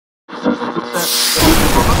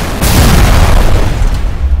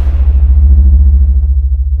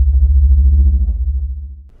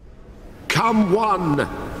come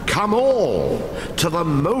one, come all, to the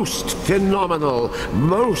most phenomenal,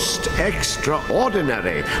 most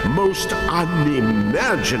extraordinary, most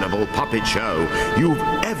unimaginable puppet show you've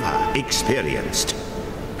ever experienced.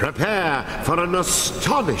 Prepare for an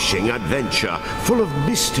astonishing adventure full of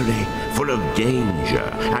mystery, full of danger,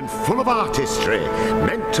 and full of artistry,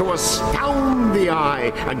 meant to astound the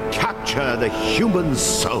eye and capture the human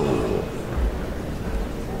soul.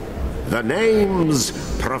 The name's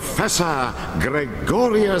Professor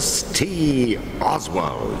Gregorius T.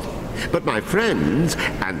 Oswald. But my friends,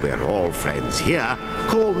 and we're all friends here,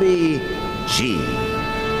 call me G.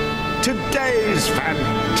 Today's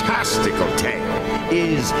fantastical tale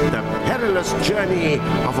is the perilous journey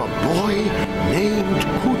of a boy named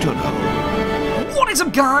Puppeteer. What is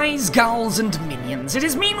up, guys, gals, and minions? It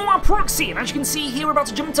is me, Proxy, and as you can see here, we're about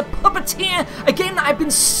to jump into Puppeteer. Again, I've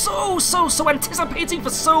been so anticipating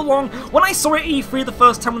for so long. When I saw it at E3 the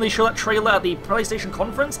first time when they showed that trailer at the PlayStation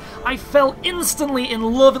conference, I fell instantly in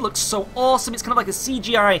love. It looks so awesome. It's kind of like a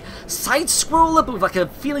CGI side-scroller, but with like a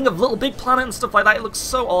feeling of Little Big Planet and stuff like that. It looks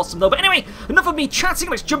so awesome, though. But anyway, enough of me chatting.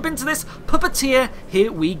 Let's jump into this. Puppeteer,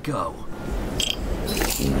 here we go.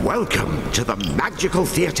 Welcome to the magical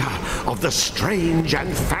theater of the strange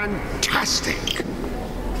and fantastic.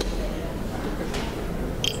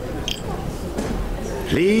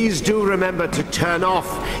 Please do remember to turn off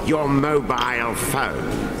your mobile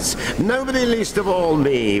phones. Nobody, least of all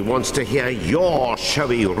me, wants to hear your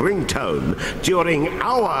showy ringtone during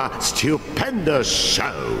our stupendous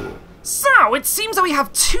show. So, it seems that we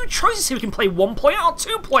have two choices here. We can play one player or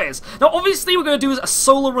two players. Now, obviously, we're going to do a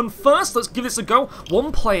solo run first. Let's give this a go.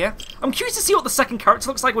 One player. I'm curious to see what the second character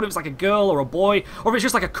looks like, whether it's like a girl or a boy, or if it's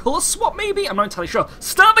just like a colour swap, maybe? I'm not entirely sure.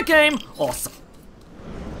 Start the game. Awesome.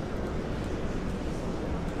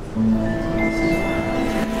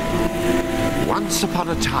 Once upon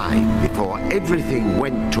a time, before everything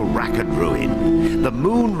went to rack and ruin, the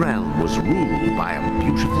Moon Realm was ruled by a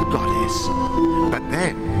beautiful goddess. But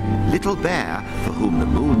then, Little Bear, for whom the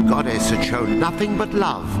Moon Goddess had shown nothing but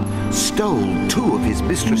love, stole two of his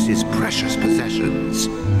mistress's precious possessions,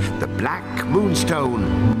 the Black Moonstone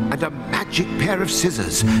and a magic pair of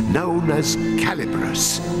scissors known as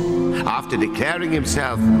Calibris. After declaring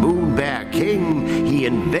himself Moon Bear King, he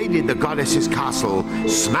invaded the goddess's castle,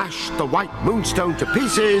 smashed the White Moonstone to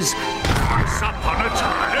pieces. Once upon a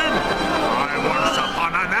time, I once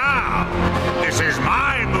upon a now. This is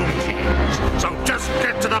my moon keys, so just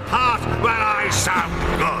get to the part where I sound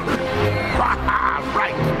good.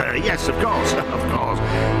 Right, yes, of course.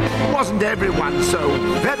 Wasn't everyone so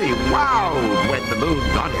very wowed when the Moon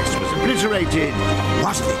Goddess was obliterated?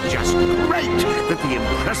 Wasn't it just great that the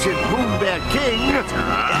impressive Moon Bear King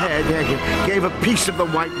gave a piece of the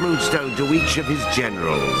White Moonstone to each of his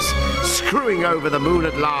generals, screwing over the moon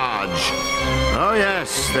at large? Oh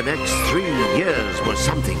yes, the next 3 years was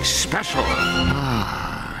something special.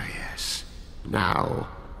 Ah, yes. Now,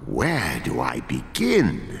 where do I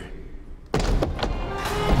begin?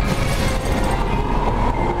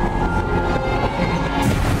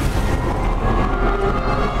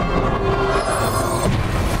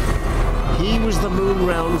 He was the Moon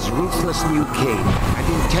Realm's ruthless new king, and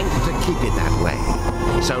intended to keep it that way.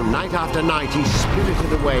 So night after night he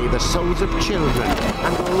spirited away the souls of children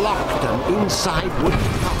and locked them inside wooden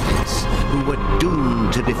puppets who were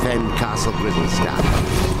doomed to defend Castle Grizzlestone.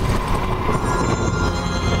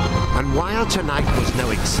 And while tonight was no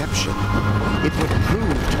exception, it would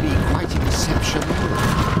prove to be quite exceptional.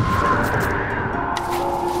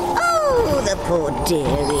 Oh, the poor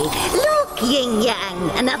dearie. Look,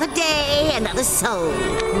 yin-yang, another day, another soul.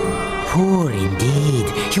 Poor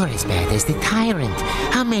indeed. You're as bad as the tyrant.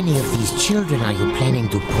 How many of these children are you planning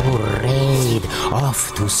to parade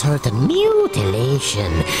off to certain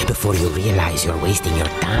mutilation before you realize you're wasting your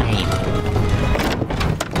time?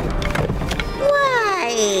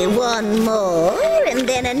 Why, one more, and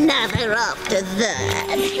then another after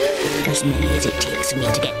that. As many as it takes me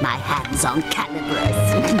to get my hands on Calibris.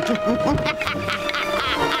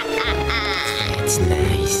 That's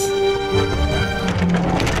nice.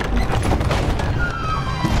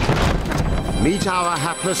 Meet our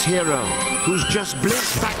hapless hero, who's just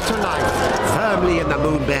blinked back to life, firmly in the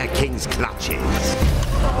Moon Bear King's clutches.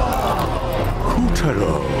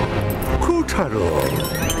 Puppeteer,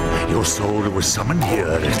 your soul was summoned here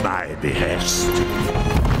at my behest.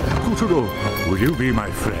 Puppeteer, will you be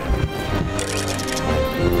my friend?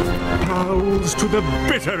 Pals to the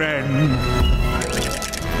bitter end.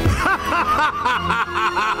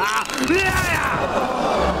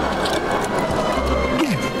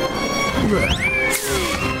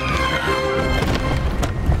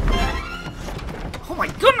 Oh my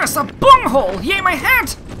goodness, a boom hole! He ate my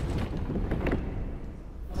head!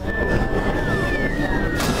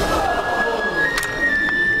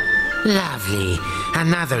 Lovely.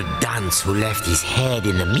 Another dunce who left his head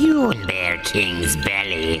in the Moon Bear King's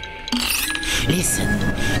belly. Listen,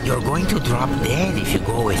 you're going to drop dead if you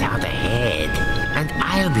go without a head. And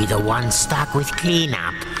I'll be the one stuck with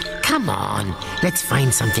cleanup. Come on, let's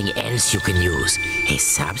find something else you can use. A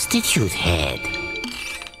substitute head.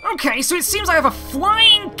 Okay, so it seems I have a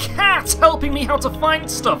flying cat helping me how to find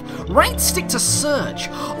stuff. Right stick to search.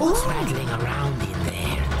 Oh, Rattling around in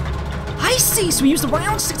there. I see. So we use the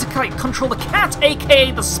round stick to control the cat,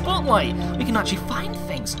 aka the spotlight. We can actually find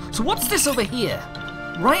things. So what's this over here?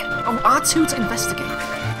 Right? Oh, R2 to investigate.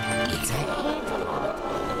 It's a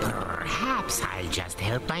head. Perhaps I'll just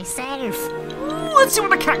help myself. Ooh, let's see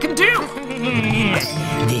what the cat can do.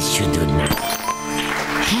 This should do nothing.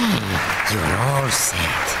 You're all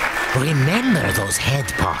set. Remember those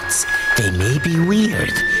head pots. They may be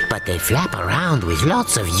weird, but they flap around with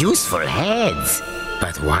lots of useful heads.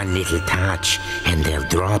 But one little touch, and they'll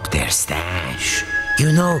drop their stash.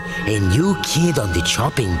 You know, a new kid on the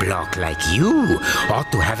chopping block like you ought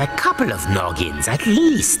to have a couple of noggins at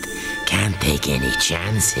least. Can't take any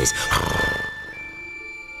chances.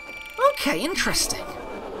 Okay, interesting.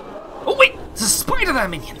 Oh wait, there's a spider there,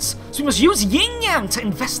 minions. So we must use Yin Yang to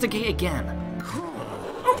investigate again.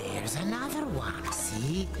 There's another one,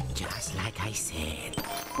 see? Just like I said.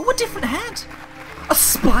 Oh, a different head. A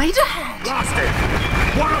spider head. Lost it!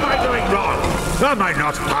 What am I doing wrong? Am I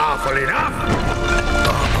not powerful enough?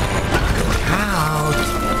 Out!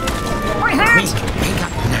 My head! Quick, pick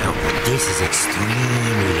up now. This is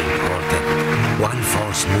extremely important. One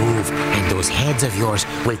false move, and those heads of yours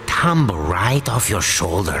will tumble right off your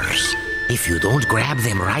shoulders. If you don't grab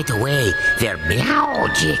them right away, their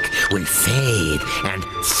magic will fade and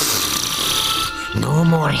no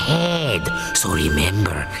more head. So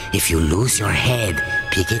remember, if you lose your head,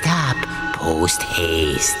 pick it up post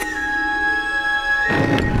haste.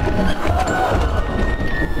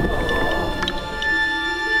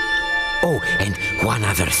 Oh, and one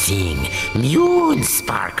other thing. Moon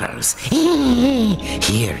sparkles.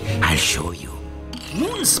 Here, I'll show you.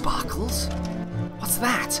 Moon sparkles? What's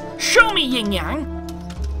that? Show me, Yin Yang.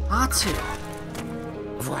 R2.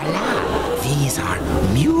 Voila! These are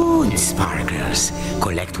moon sparklers.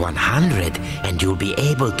 Collect 100 and you'll be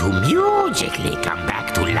able to magically come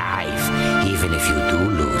back to life, even if you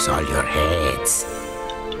do lose all your heads.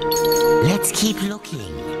 Let's keep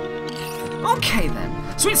looking. Okay then.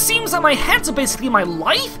 So it seems that my heads are basically my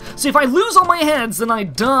life, so if I lose all my heads, then I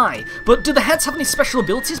die. But do the heads have any special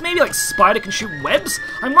abilities? Maybe like Spider can shoot webs?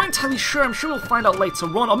 I'm not entirely sure. I'm sure we'll find out later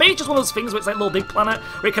on. Or maybe just one of those things where it's like Little Big Planet,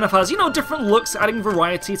 where it kind of has, you know, different looks, adding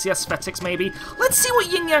variety to the aesthetics maybe. Let's see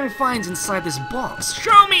what Yin Yang finds inside this box.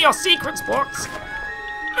 Show me your secrets box.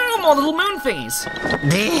 Oh, more little moon thingies.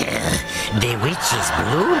 There, the witch's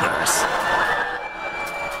bloomers.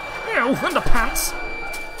 Ew, underpants.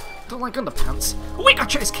 Don't like underpants. Oh wait, I'll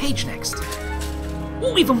check his cage next.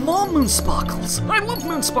 Oh, even more moon sparkles. I love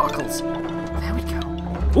moon sparkles. There we go.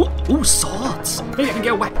 Ooh, swords. Maybe I can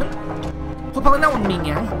get a weapon. What about that one, Yin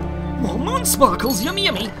Yang? More moon sparkles, yummy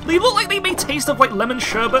yummy. They look like they may taste of like lemon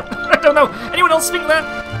sherbet. I don't know. Anyone else think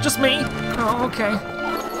that? Just me? Oh, okay.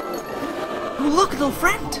 Oh, look, little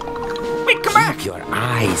friend. Wait, come back. Keep your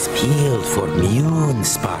eyes peeled for moon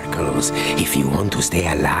sparkles if you want to stay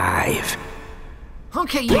alive.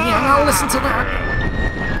 Okay, Yin Yang, I'll listen to that.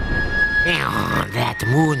 Oh, that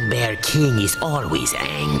Moon Bear King is always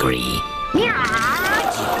angry.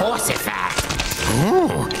 Jehoshaphat!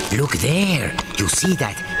 Oh, look there. You see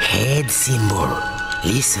that head symbol?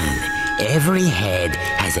 Listen, every head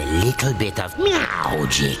has a little bit of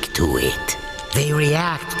magic to it. They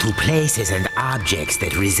react to places and objects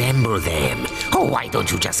that resemble them. Oh, why don't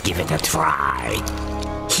you just give it a try?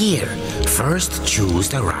 Here, first choose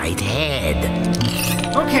the right head.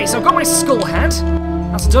 Okay, so I've got my skull head.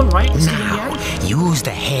 That's done, right? Now, use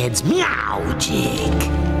the head's magic.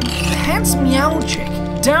 The head's magic.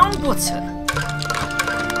 Down button.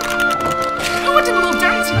 Oh, I did a little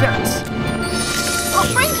dancey dance. Oh,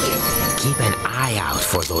 thank you. Keep an eye out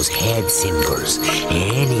for those head symbols.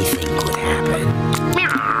 Anything could happen.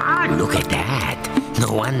 Look at that.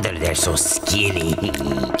 No wonder they're so skinny.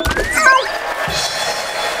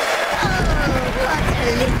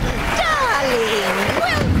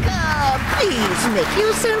 Welcome! Please make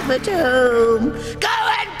yourself at home. Go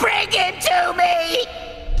and bring it to me!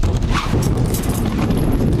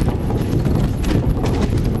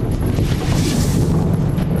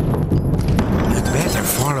 You'd better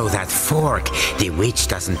follow that fork. The witch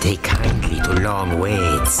doesn't take kindly to long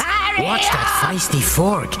waits. I Watch that feisty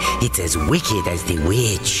fork. It's as wicked as the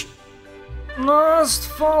witch. Must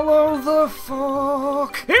follow the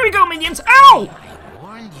fork. Here we go, minions. Ow! I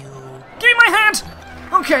warned you. Give me my head.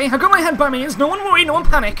 Okay, I got my head by minions. No one worry, no one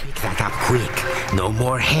panic. Pick that up quick. No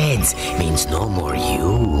more heads means no more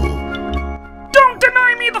you. Don't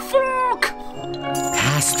deny me the fork!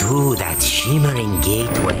 Pass through that shimmering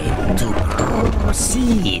gateway to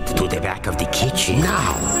proceed to the back of the kitchen.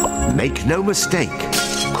 Now, make no mistake,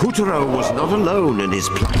 Kuturo was not alone in his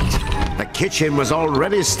plight. The kitchen was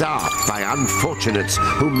already staffed by unfortunates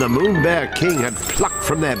whom the Moon Bear King had plucked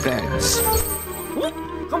from their beds.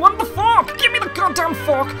 Ooh, I want the fork! Give me the goddamn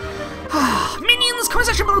fork! Minions, comment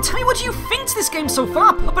section below, tell me what you think to this game so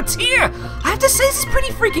far, Puppeteer! I have to say, this is pretty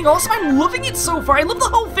freaking awesome, I'm loving it so far. I love the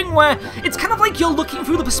whole thing where it's kind of like you're looking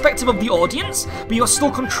through the perspective of the audience, but you're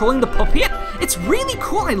still controlling the puppet. It's really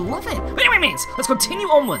cool, I love it. But anyway, minions, let's continue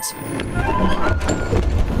onwards.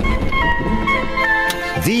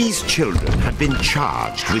 These children had been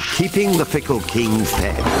charged with keeping the fickle king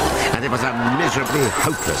fed, and it was a miserably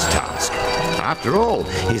hopeless task. After all,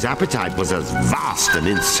 his appetite was as vast and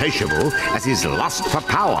insatiable as his lust for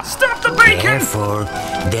power. Stop the bacon! Therefore,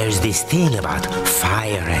 there's this thing about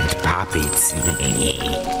fire and puppets.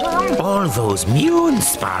 All those moon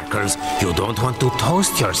sparkles, you don't want to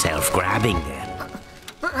toast yourself grabbing them.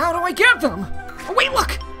 But how do I get them? Oh, wait,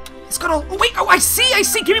 look! It's got a... Oh, wait, oh, I see!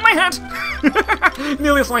 Give me my head!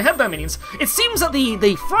 Nearly off my head there, minions. It seems that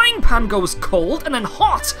the frying pan goes cold and then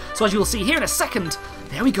hot, so as you'll see here in a second.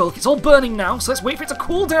 There we go, look, it's all burning now, so let's wait for it to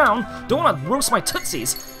cool down. Don't want to roast my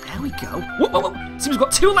tootsies. There we go. Whoa. Seems we've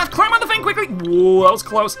got 2 left. Climb on the thing quickly. Whoa, that was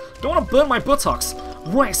close. Don't want to burn my buttocks.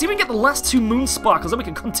 Right, see if we can get the last 2 moon sparkles, then we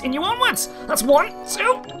can continue onwards. That's 1,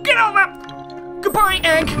 2, get out there. Goodbye,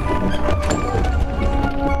 egg.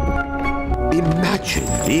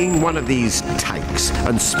 Imagine being one of these tykes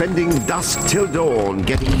and spending dusk till dawn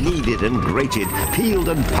getting kneaded and grated, peeled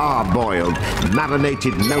and parboiled,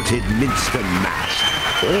 marinated, melted, minced and mashed.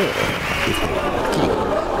 Or, if they were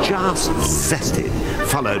lucky, just zested,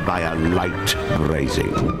 followed by a light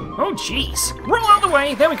braising. Oh, jeez. Roll out of the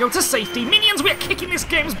way. There we go, to safety. Minions, we're kicking this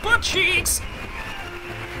game's butt cheeks.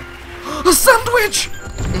 A sandwich!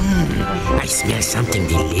 I smell something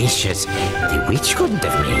delicious. The witch couldn't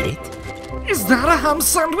have made it. Is that a ham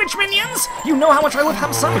sandwich, minions? You know how much I love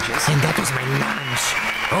ham sandwiches. And that was my lunch.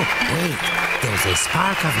 Oh, wait. There's a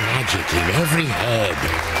spark of magic in every head.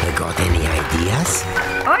 You got any ideas?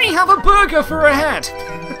 I have a burger for a head.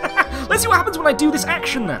 Let's see what happens when I do this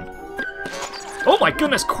action, then. Oh my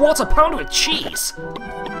goodness, quarter pounder with cheese.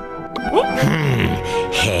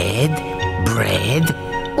 Head, bread.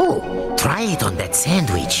 Oh, try it on that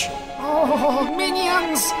sandwich. Oh,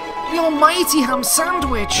 minions. The almighty ham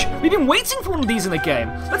sandwich! We've been waiting for one of these in the game.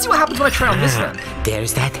 Let's see what happens when I try on this then.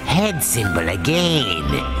 There's that head symbol again.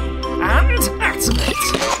 And activate.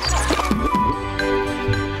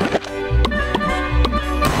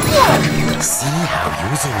 See how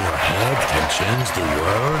using your head can change the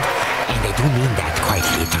world? And I do mean that quite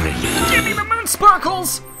literally. Give me the moon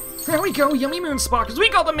sparkles! There we go, yummy moon sparkles. We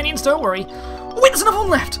got the minions, don't worry. Oh, wait, there's another one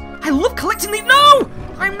left. I love collecting these. No!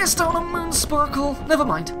 I missed out on a moon sparkle. Never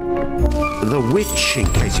mind. The witch, in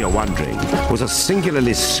case you're wondering, was a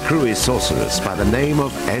singularly screwy sorceress by the name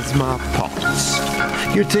of Esma Potts.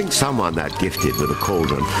 You'd think someone that gifted with a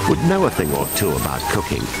cauldron would know a thing or two about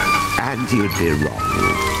cooking, and you'd be wrong.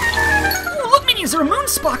 Oh, look, minions, there are moon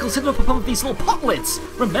sparkles hidden up above these little pot lids.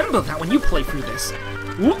 Remember that when you play through this.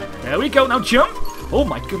 Ooh, there we go, now jump. Oh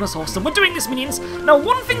my goodness, awesome. We're doing this, minions. Now,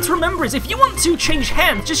 one thing to remember is if you want to change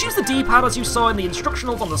heads, just use the D-pad as you saw in the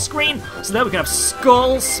instructionals on the screen. So there we can have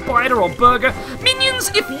skull, spider, or burger. Minions,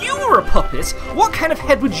 if you were a puppet, what kind of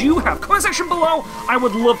head would you have? Comment section below. I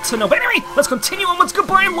would love to know. But anyway, let's continue onwards.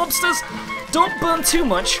 Goodbye, lobsters. Don't burn too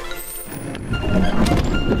much.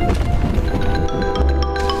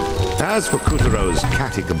 As for Kuturo's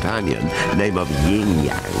catty companion, name of Yin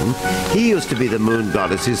Yang, he used to be the moon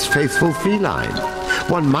goddess's faithful feline.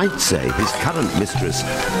 One might say his current mistress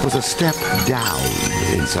was a step down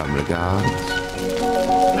in some regards.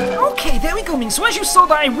 Okay, there we go, minions. So as you saw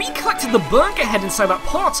that, I recollected the burger head inside that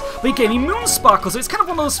pot, but it gave me moon sparkles. So it's kind of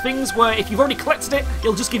one of those things where if you've already collected it,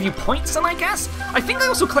 it'll just give you points, and I guess. I think I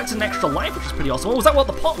also collected an extra life, which is pretty awesome. Or was that what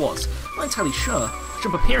the pot was? I'm not entirely sure.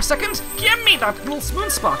 Jump up here a second. Give me that little moon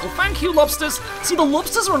sparkle. Thank you, lobsters. See, the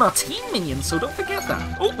lobsters are on our team, minions, so don't forget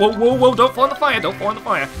that. Oh, whoa, don't fall in the fire, don't fall in the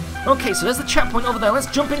fire. Okay, so there's the checkpoint over there. Let's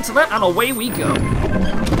jump into that, and away we go.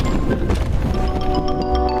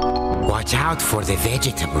 Watch out for the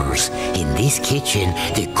vegetables. In this kitchen,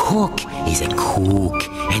 the cook is a cook,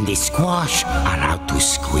 and the squash are out to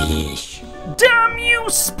squish. Damn you,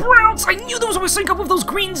 Sprouts! I knew there was always something up with those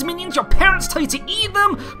greens minions. Your parents tell you to eat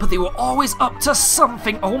them, but they were always up to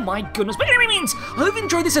something. Oh my goodness. But anyway, means I've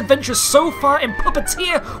enjoyed this adventure so far in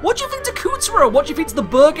Puppeteer. What do you think to Kootaro? What do you think to the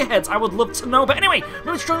Burger Heads? I would love to know. But anyway,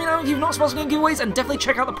 remember to join me now if you've not sponsored any giveaways, and definitely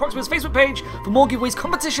check out the Proxy's Facebook page for more giveaways,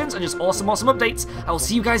 competitions, and just awesome updates. I will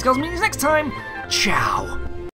see you guys, girls, and minions next time. Ciao.